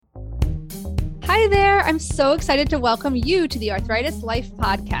Hi there. I'm so excited to welcome you to the Arthritis Life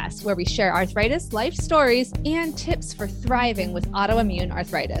podcast, where we share arthritis life stories and tips for thriving with autoimmune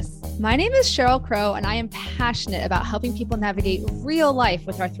arthritis. My name is Cheryl Crow, and I am passionate about helping people navigate real life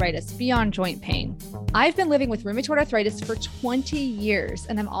with arthritis beyond joint pain. I've been living with rheumatoid arthritis for 20 years,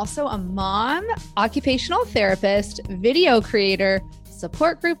 and I'm also a mom, occupational therapist, video creator,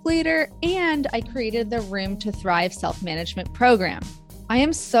 support group leader, and I created the Room to Thrive self-management program. I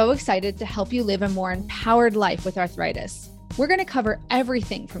am so excited to help you live a more empowered life with arthritis. We're going to cover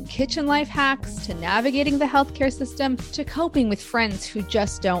everything from kitchen life hacks to navigating the healthcare system to coping with friends who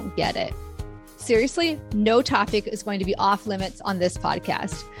just don't get it. Seriously, no topic is going to be off limits on this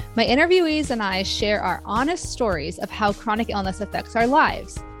podcast. My interviewees and I share our honest stories of how chronic illness affects our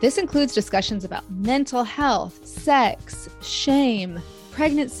lives. This includes discussions about mental health, sex, shame,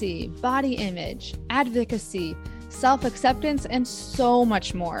 pregnancy, body image, advocacy, self-acceptance, and so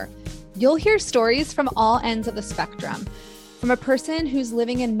much more. You'll hear stories from all ends of the spectrum, from a person who's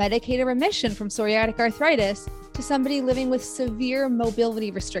living in medicated remission from psoriatic arthritis to somebody living with severe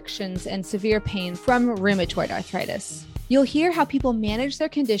mobility restrictions and severe pain from rheumatoid arthritis. You'll hear how people manage their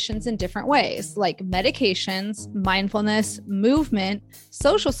conditions in different ways, like medications, mindfulness, movement,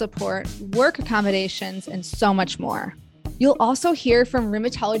 social support, work accommodations, and so much more. You'll also hear from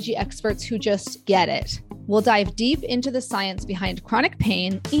rheumatology experts who just get it. We'll dive deep into the science behind chronic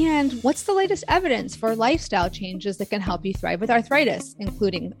pain and what's the latest evidence for lifestyle changes that can help you thrive with arthritis,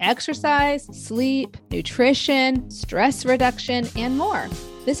 including exercise, sleep, nutrition, stress reduction, and more.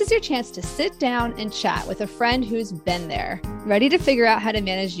 This is your chance to sit down and chat with a friend who's been there. Ready to figure out how to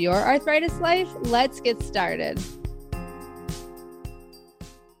manage your arthritis life? Let's get started.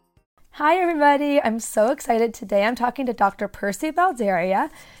 Hi, everybody. I'm so excited. Today I'm talking to Dr. Percy Balderia.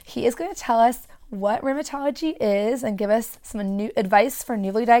 He is going to tell us what rheumatology is and give us some new advice for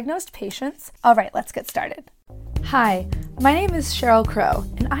newly diagnosed patients. All right, let's get started. Hi, my name is Cheryl Crow,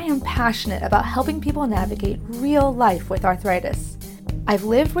 and I am passionate about helping people navigate real life with arthritis. I've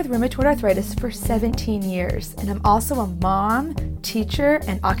lived with rheumatoid arthritis for 17 years, and I'm also a mom, teacher,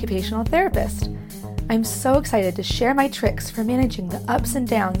 and occupational therapist. I'm so excited to share my tricks for managing the ups and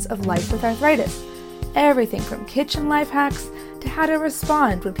downs of life with arthritis. Everything from kitchen life hacks to how to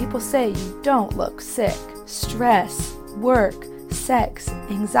respond when people say you don't look sick, stress, work, sex,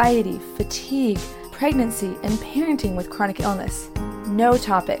 anxiety, fatigue, pregnancy, and parenting with chronic illness. No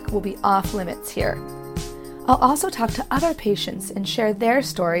topic will be off limits here. I'll also talk to other patients and share their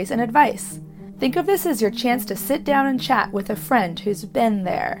stories and advice. Think of this as your chance to sit down and chat with a friend who's been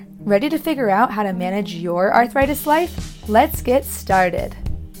there. Ready to figure out how to manage your arthritis life? Let's get started.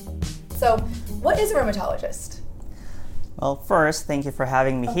 So, what is a rheumatologist? Well, first, thank you for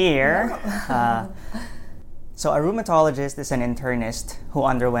having me here. So a rheumatologist is an internist who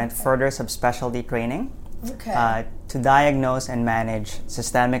underwent further subspecialty training to diagnose and manage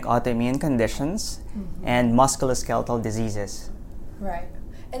systemic autoimmune conditions and musculoskeletal diseases. Right.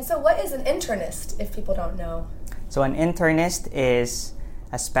 And so what is an internist, if people don't know? So an internist is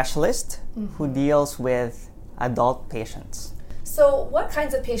a specialist who deals with adult patients. So what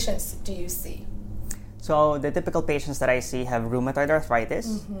kinds of patients do you see? So the typical patients that I see have rheumatoid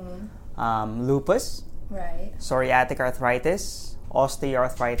arthritis, lupus, right, psoriatic arthritis,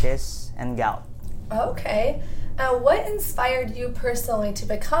 osteoarthritis, and gout. Okay. What inspired you personally to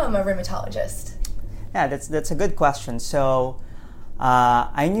become a rheumatologist? Yeah, that's a good question. So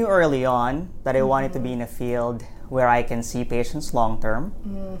I knew early on that I wanted to be in a field where I can see patients long-term,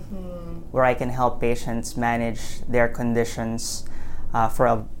 where I can help patients manage their conditions for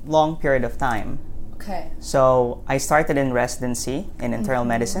a long period of time. Okay. So I started in residency in internal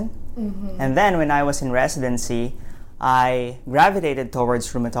medicine. And then when I was in residency, I gravitated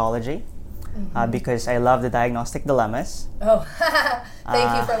towards rheumatology because I love the diagnostic dilemmas. Oh,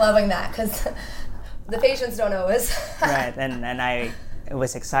 thank you for loving that, because the patients don't always. Right, and I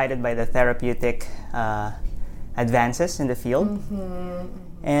was excited by the therapeutic advances in the field.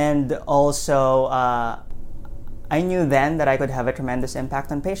 And also, I knew then that I could have a tremendous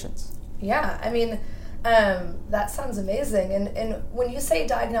impact on patients. Yeah, I mean, that sounds amazing. And when you say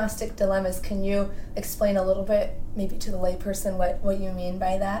diagnostic dilemmas, can you explain a little bit, maybe to the layperson, what you mean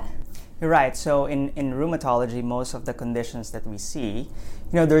by that? You're right. So in rheumatology, most of the conditions that we see,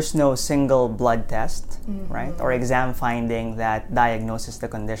 there's no single blood test, right, or exam finding that diagnoses the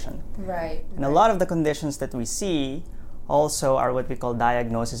condition. Right. And a lot of the conditions that we see also are what we call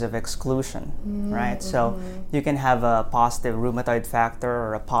diagnosis of exclusion, right? So you can have a positive rheumatoid factor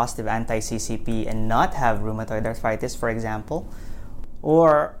or a positive anti-CCP and not have rheumatoid arthritis, for example.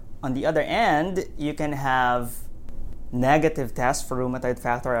 Or on the other end, you can have negative tests for rheumatoid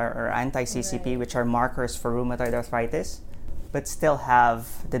factor or anti-CCP, which are markers for rheumatoid arthritis, but still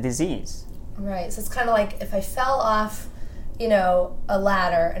have the disease. Right. So it's kind of like if I fell off, a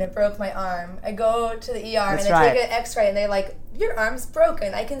ladder and it broke my arm, I go to the ER and they take an x-ray and they're like, your arm's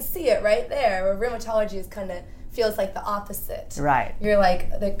broken. I can see it right there. Where rheumatology is kind of feels like the opposite. Right. You're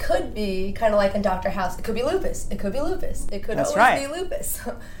like, there could be, kind of like in Dr. House, it could be lupus. It could be lupus. It could always be lupus.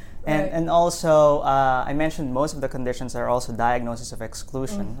 Right. And also, I mentioned most of the conditions are also diagnosis of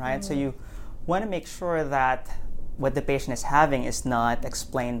exclusion, right? So you want to make sure that what the patient is having is not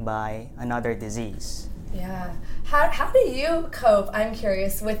explained by another disease. Yeah. How do you cope, I'm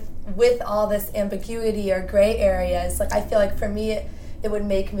curious, with all this ambiguity or gray areas? Like, I feel like for me, it would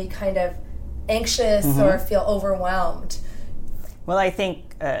make me kind of anxious or feel overwhelmed. Well, I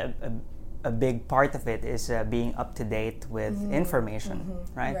think a big part of it is being up to date with information,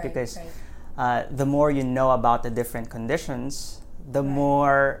 right? Because the more you know about the different conditions, the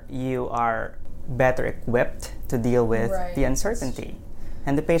more you are better equipped to deal with the uncertainty.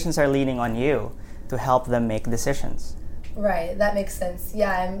 And the patients are leaning on you to help them make decisions. Right, that makes sense.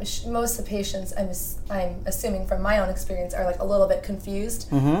 Yeah, most of the patients, I'm assuming from my own experience, are like a little bit confused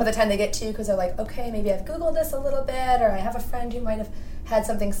by the time they get to you because they're like, okay, maybe I've Googled this a little bit, or I have a friend who might have had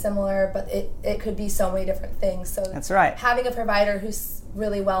something similar, but it could be so many different things. So that's right. Having a provider who's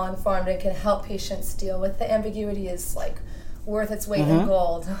really well informed and can help patients deal with the ambiguity is like worth its weight in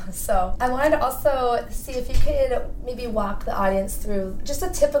gold. So I wanted to also see if you could maybe walk the audience through just a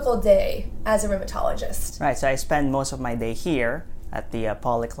typical day as a rheumatologist. Right, so I spend most of my day here at the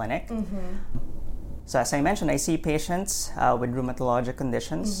polyclinic. So as I mentioned, I see patients with rheumatologic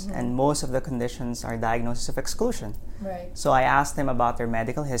conditions, and most of the conditions are diagnosis of exclusion. Right. So I ask them about their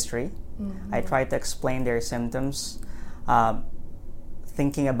medical history. I try to explain their symptoms,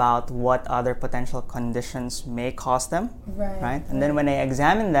 thinking about what other potential conditions may cause them, right? And then when I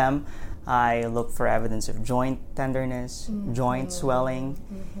examine them, I look for evidence of joint tenderness, joint swelling.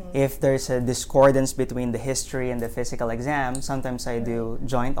 If there's a discordance between the history and the physical exam, sometimes I do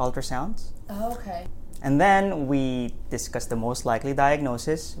joint ultrasounds. Oh, okay. And then we discuss the most likely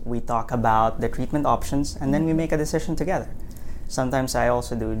diagnosis, we talk about the treatment options, and then we make a decision together. Sometimes I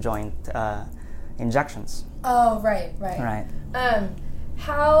also do joint injections. Oh, right.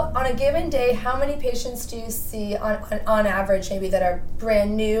 How, on a given day, how many patients do you see on average, maybe that are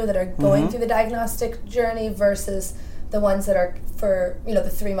brand new, that are going through the diagnostic journey versus the ones that are for, the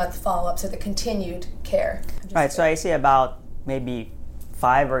 3-month follow-ups or the continued care? Right, so I see about maybe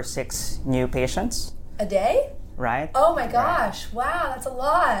 5 or 6 new patients. A day? Right. Oh my gosh, wow, that's a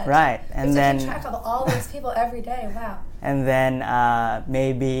lot. Right, and then keep track of all these people every day, wow. And then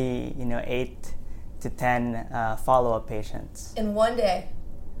maybe, 8 to 10 follow-up patients. In one day?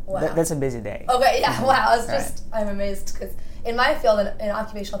 Wow. That's a busy day. Okay, yeah, wow. I'm amazed because in my field, in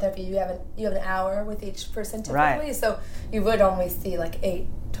occupational therapy, you have an hour with each person typically, so you would only see like 8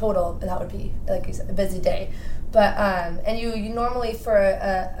 total, and that would be, like you said, a busy day. But, and you normally, for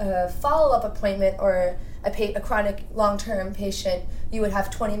a follow-up appointment or a chronic long-term patient, you would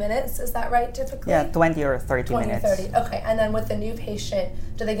have 20 minutes, is that right, typically? Yeah, 20 or 30 minutes. 20 or 30, okay. And then with the new patient,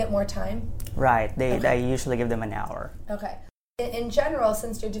 do they get more time? Right, I usually give them an hour. Okay. In general,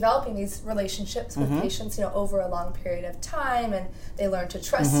 since you're developing these relationships with patients, over a long period of time, and they learn to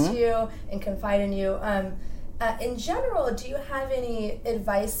trust you and confide in you, in general, do you have any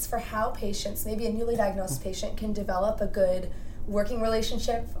advice for how patients, maybe a newly diagnosed patient, can develop a good working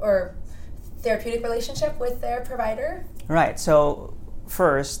relationship or therapeutic relationship with their provider? Right. So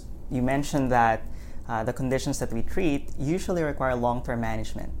first, you mentioned that the conditions that we treat usually require long-term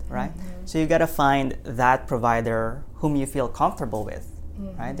management, right? So you got to find that provider whom you feel comfortable with,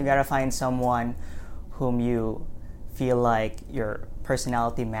 right? You got to find someone whom you feel like your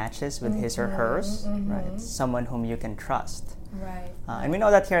personality matches with his or hers, right? Someone whom you can trust. Right. And we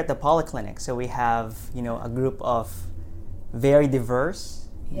know that here at the polyclinic. So we have, a group of very diverse,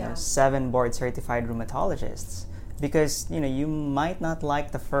 7 board-certified rheumatologists. Because, you might not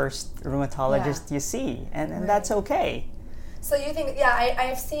like the first rheumatologist you see, and that's okay. So you think,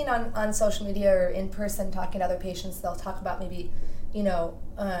 I've seen on social media or in person talking to other patients, they'll talk about maybe,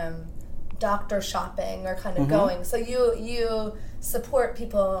 doctor shopping or kind of going. So you support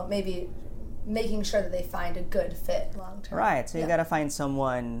people maybe making sure that they find a good fit long term. Right. So you got to find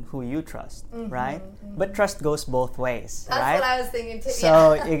someone who you trust, right? But trust goes both ways, That's right? what I was thinking too.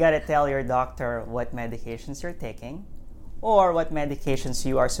 So you got to tell your doctor what medications you're taking or what medications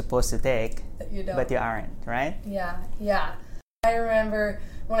you are supposed to take, but you aren't, right? Yeah. I remember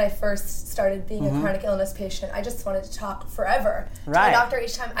when I first started being a chronic illness patient, I just wanted to talk forever to Right. the doctor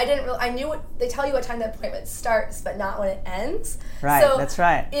each time. I knew they tell you what time the appointment starts, but not when it ends. Right, so, that's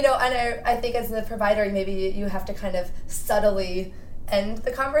right. And I think as the provider, maybe you have to kind of subtly end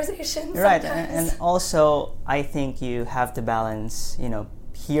the conversation Right, sometimes. and also I think you have to balance,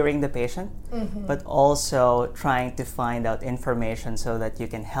 hearing the patient, but also trying to find out information so that you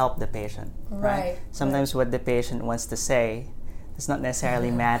can help the patient. Right. Sometimes what the patient wants to say does not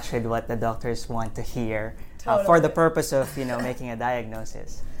necessarily match with what the doctors want to hear for the purpose of making a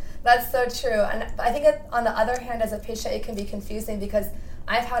diagnosis. That's so true. And I think on the other hand, as a patient, it can be confusing because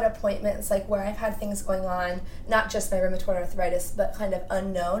I've had appointments where I've had things going on, not just my rheumatoid arthritis, but kind of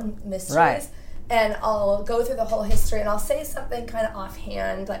unknown mysteries. Right. And I'll go through the whole history and I'll say something kind of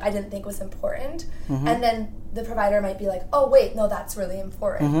offhand, like I didn't think was important. And then the provider might be like, oh, wait, no, that's really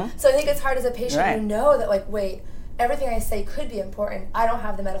important. So I think it's hard as a patient, Right. that wait, everything I say could be important. I don't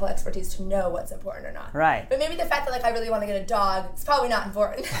have the medical expertise to know what's important or not. Right. But maybe the fact that I really want to get a dog, it's probably not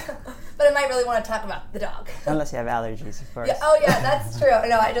important. But I might really want to talk about the dog. Unless you have allergies, of course. Yeah, that's true.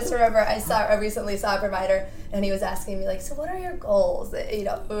 No, I just remember I recently saw a provider and he was asking me so what are your goals? It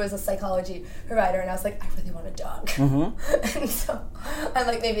was a psychology provider and I was like, I really want a dog. And so I'm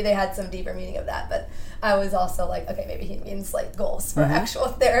like, maybe they had some deeper meaning of that, but I was also like, okay, maybe he means goals for actual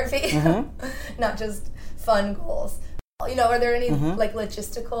therapy, not just fun goals. Are there any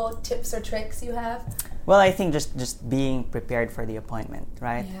logistical tips or tricks you have? Well, I think just being prepared for the appointment,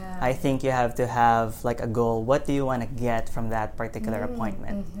 right? Yeah. I think you have to have a goal. What do you want to get from that particular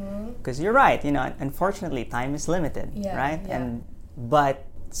appointment? Because you're right, unfortunately time is limited, right? Yeah. But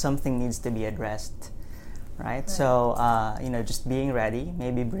something needs to be addressed, right? So, just being ready,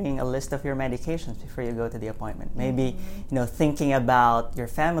 maybe bring a list of your medications before you go to the appointment. Maybe, thinking about your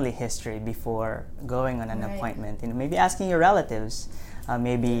family history before going on an appointment. Maybe asking your relatives,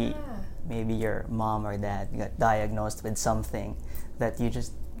 maybe your mom or dad got diagnosed with something that you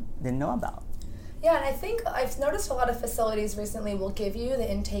just didn't know about. Yeah, and I think I've noticed a lot of facilities recently will give you the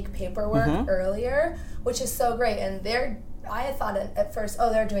intake paperwork earlier, which is so great. And I had thought at first,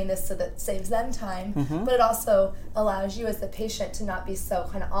 they're doing this so that saves them time, but it also allows you as the patient to not be so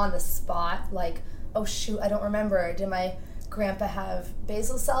kind of on the spot, oh shoot, I don't remember. Did my grandpa have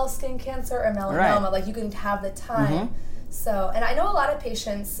basal cell skin cancer or melanoma? Right. You can have the time. So, and I know a lot of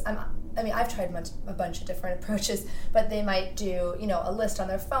patients, I've tried a bunch of different approaches, but they might do, a list on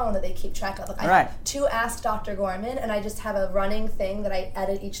their phone that they keep track of. I have to ask Dr. Gorman, and I just have a running thing that I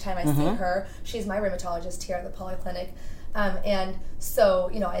edit each time I see her. She's my rheumatologist here at the polyclinic. And so,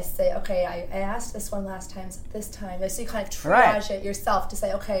 I say, okay, I asked this one last time, so this time. So you kind of triage it yourself to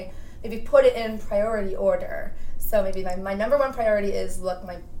say, okay, maybe put it in priority order. So maybe my number one priority is, look,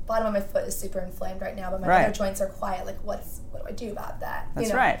 my bottom of my foot is super inflamed right now, but my other joints are quiet. What do I do about that?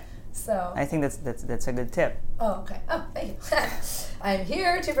 That's right. So I think that's a good tip. Oh, okay. Oh, thank you. I'm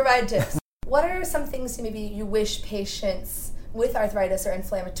here to provide tips. What are some things maybe you wish patients with arthritis or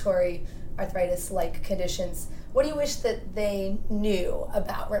inflammatory arthritis-like conditions, what do you wish that they knew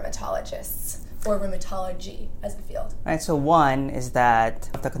about rheumatologists or rheumatology as a field? Right, so one is that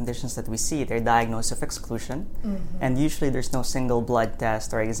the conditions that we see, they're diagnosed of exclusion, and usually there's no single blood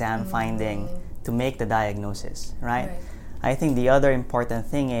test or exam finding to make the diagnosis, right? I think the other important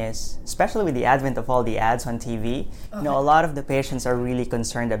thing is, especially with the advent of all the ads on TV, a lot of the patients are really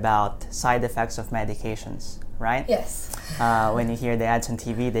concerned about side effects of medications, right? Yes. When you hear the ads on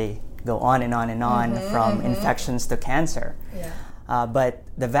TV, they go on and on and on, from infections to cancer. Yeah. But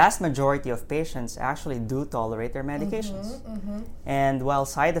the vast majority of patients actually do tolerate their medications. And while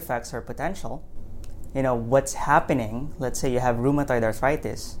side effects are potential, what's happening, let's say you have rheumatoid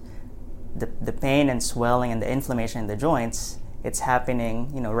arthritis, the pain and swelling and the inflammation in the joints, it's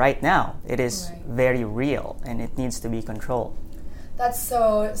happening, right now. It is very real and it needs to be controlled. That's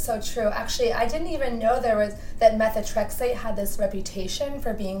so true. Actually, I didn't even know that methotrexate had this reputation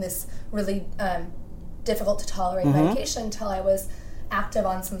for being this really difficult to tolerate medication until I was active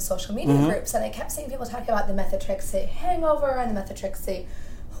on some social media groups, and I kept seeing people talking about the methotrexate hangover and the methotrexate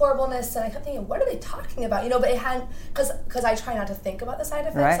horribleness, and I kept thinking, what are they talking about? But it hadn't, because I try not to think about the side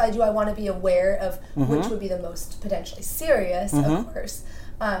effects. I want to be aware of which would be the most potentially serious, of course.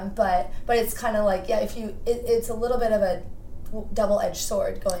 But it's kind of like, it's a little bit of a double-edged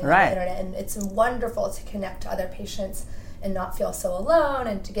sword going on the internet, and it's wonderful to connect to other patients and not feel so alone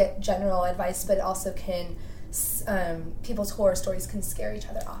and to get general advice, but it also can people's horror stories can scare each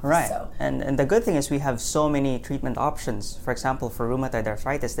other off. Right. So. And the good thing is we have so many treatment options. For example, for rheumatoid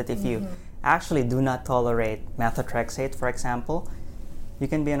arthritis, that if you actually do not tolerate methotrexate, for example, you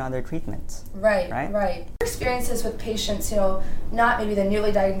can be on other treatments. Right. Experiences with patients, not maybe the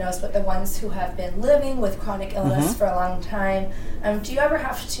newly diagnosed, but the ones who have been living with chronic illness for a long time. Do you ever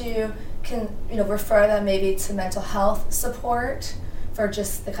have to refer them maybe to mental health support for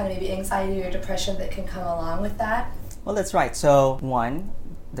just the kind of maybe anxiety or depression that can come along with that? Well, that's right. So, one,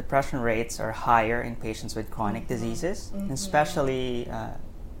 depression rates are higher in patients with chronic diseases, especially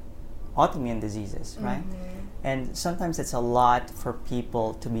autoimmune diseases, right? And sometimes it's a lot for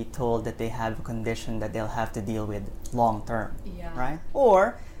people to be told that they have a condition that they'll have to deal with long term, right?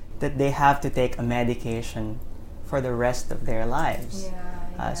 Or that they have to take a medication for the rest of their lives.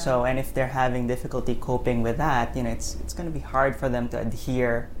 So, and if they're having difficulty coping with that, it's going to be hard for them to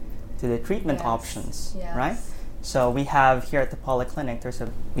adhere to the treatment options, right? So we have here at the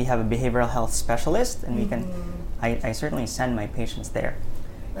Polyclinic, we have a behavioral health specialist, and we can, I certainly send my patients there.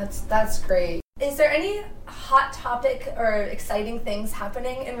 That's great. Is there any hot topic or exciting things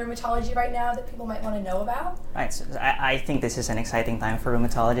happening in rheumatology right now that people might want to know about? Right. So I think this is an exciting time for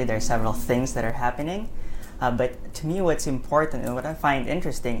rheumatology. There are several things that are happening. But to me, what's important and what I find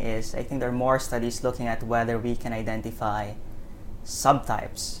interesting is I think there are more studies looking at whether we can identify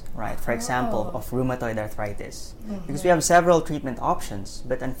subtypes, right? For example, of rheumatoid arthritis. Because we have several treatment options,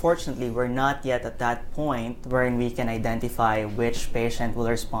 but unfortunately, we're not yet at that point wherein we can identify which patient will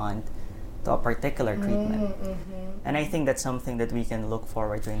respond to a particular treatment. And I think that's something that we can look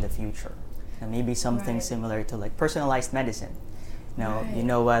forward to in the future. And maybe something similar to like personalized medicine. You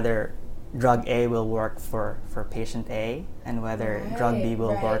know whether drug A will work for patient A and whether drug B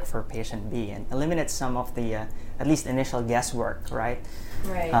will work for patient B, and eliminate some of the at least initial guesswork,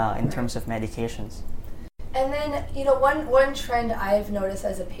 in terms of medications. And then, one trend I've noticed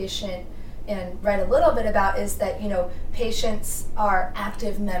as a patient and read a little bit about is that, patients are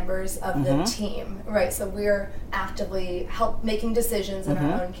active members of the team, right? So we're actively making decisions in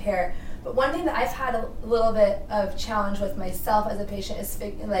our own care. But one thing that I've had a little bit of challenge with myself as a patient is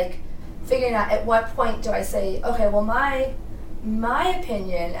figuring out at what point do I say, okay, well, my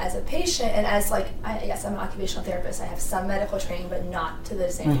opinion as a patient, and as I guess I'm an occupational therapist, I have some medical training, but not to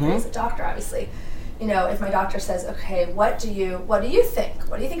the same degree as a doctor, obviously. If my doctor says, okay, what do you think?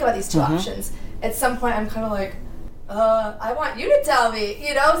 What do you think about these two options? At some point, I'm kind of like, I want you to tell me,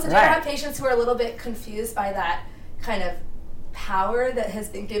 So do you have patients who are a little bit confused by that kind of power that has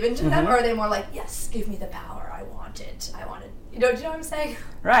been given to them, or are they more like, yes, give me the power, I want it. Do you know what I'm saying?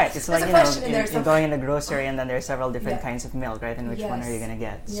 Right. It's like, you're going in the grocery and then there's several different kinds of milk, right? And which one are you going to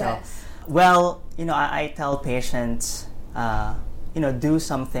get? Yes. So, I tell patients, do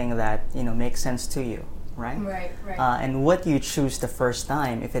something that, makes sense to you, right? Right. And what you choose the first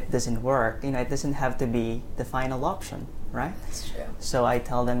time, if it doesn't work, it doesn't have to be the final option, right? That's true. So I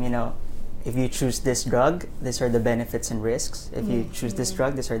tell them, if you choose this drug, these are the benefits and risks. If you choose this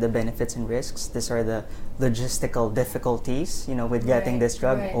drug, these are the benefits and risks. These are the logistical difficulties, with getting this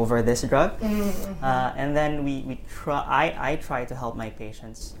drug over this drug. And then I try to help my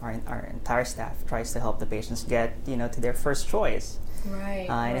patients, our entire staff tries to help the patients get, to their first choice.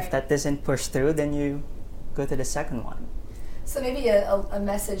 And if that doesn't push through, then you go to the second one. So maybe a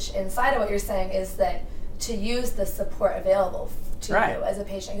message inside of what you're saying is that to use the support available to you as a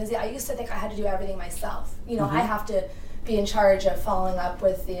patient, because I used to think I had to do everything myself. I have to be in charge of following up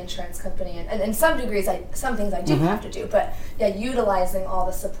with the insurance company, and in some degrees, some things I do have to do. But utilizing all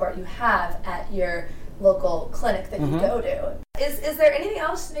the support you have at your local clinic that you go to. Is there anything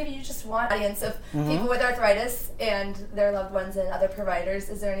else maybe you just want audience of people with arthritis and their loved ones and other providers?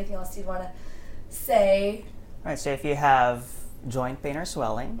 Is there anything else you'd want to say? Right. So if you have joint pain or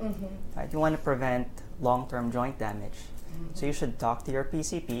swelling, you want to prevent long-term joint damage. So you should talk to your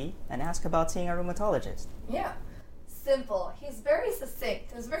PCP and ask about seeing a rheumatologist. Yeah. Simple. He's very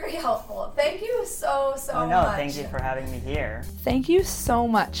succinct. It was very helpful. Thank you so much. Thank you for having me here. Thank you so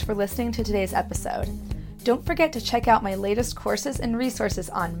much for listening to today's episode. Don't forget to check out my latest courses and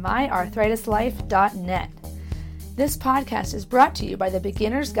resources on myarthritislife.net. This podcast is brought to you by the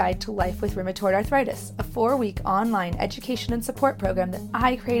Beginner's Guide to Life with Rheumatoid Arthritis, a 4-week online education and support program that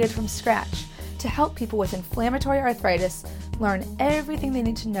I created from scratch to help people with inflammatory arthritis learn everything they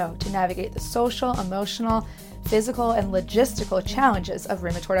need to know to navigate the social, emotional, physical, and logistical challenges of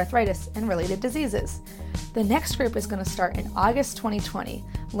rheumatoid arthritis and related diseases. The next group is going to start in August 2020.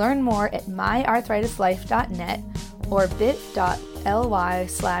 Learn more at myarthritislife.net or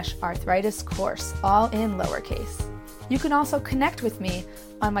bit.ly/arthritiscourse, all in lowercase. You can also connect with me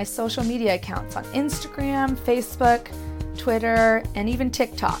on my social media accounts on Instagram, Facebook, Twitter, and even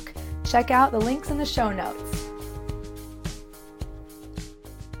TikTok. Check out the links in the show notes.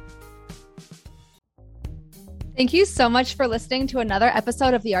 Thank you so much for listening to another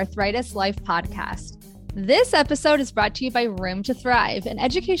episode of the Arthritis Life podcast. This episode is brought to you by Room to Thrive, an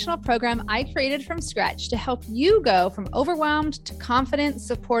educational program I created from scratch to help you go from overwhelmed to confident,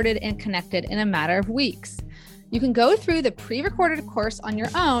 supported, and connected in a matter of weeks. You can go through the pre-recorded course on your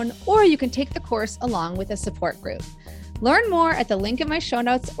own, or you can take the course along with a support group. Learn more at the link in my show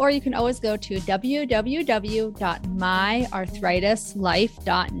notes, or you can always go to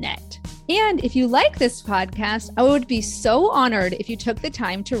www.myarthritislife.net. And if you like this podcast, I would be so honored if you took the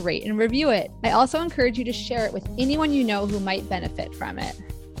time to rate and review it. I also encourage you to share it with anyone you know who might benefit from it.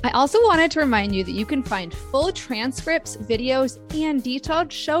 I also wanted to remind you that you can find full transcripts, videos, and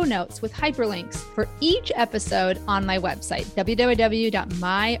detailed show notes with hyperlinks for each episode on my website,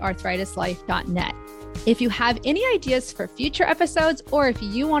 www.myarthritislife.net. If you have any ideas for future episodes, or if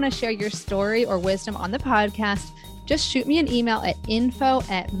you want to share your story or wisdom on the podcast, just shoot me an email at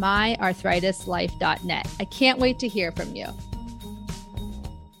info@myarthritislife.net. I can't wait to hear from you.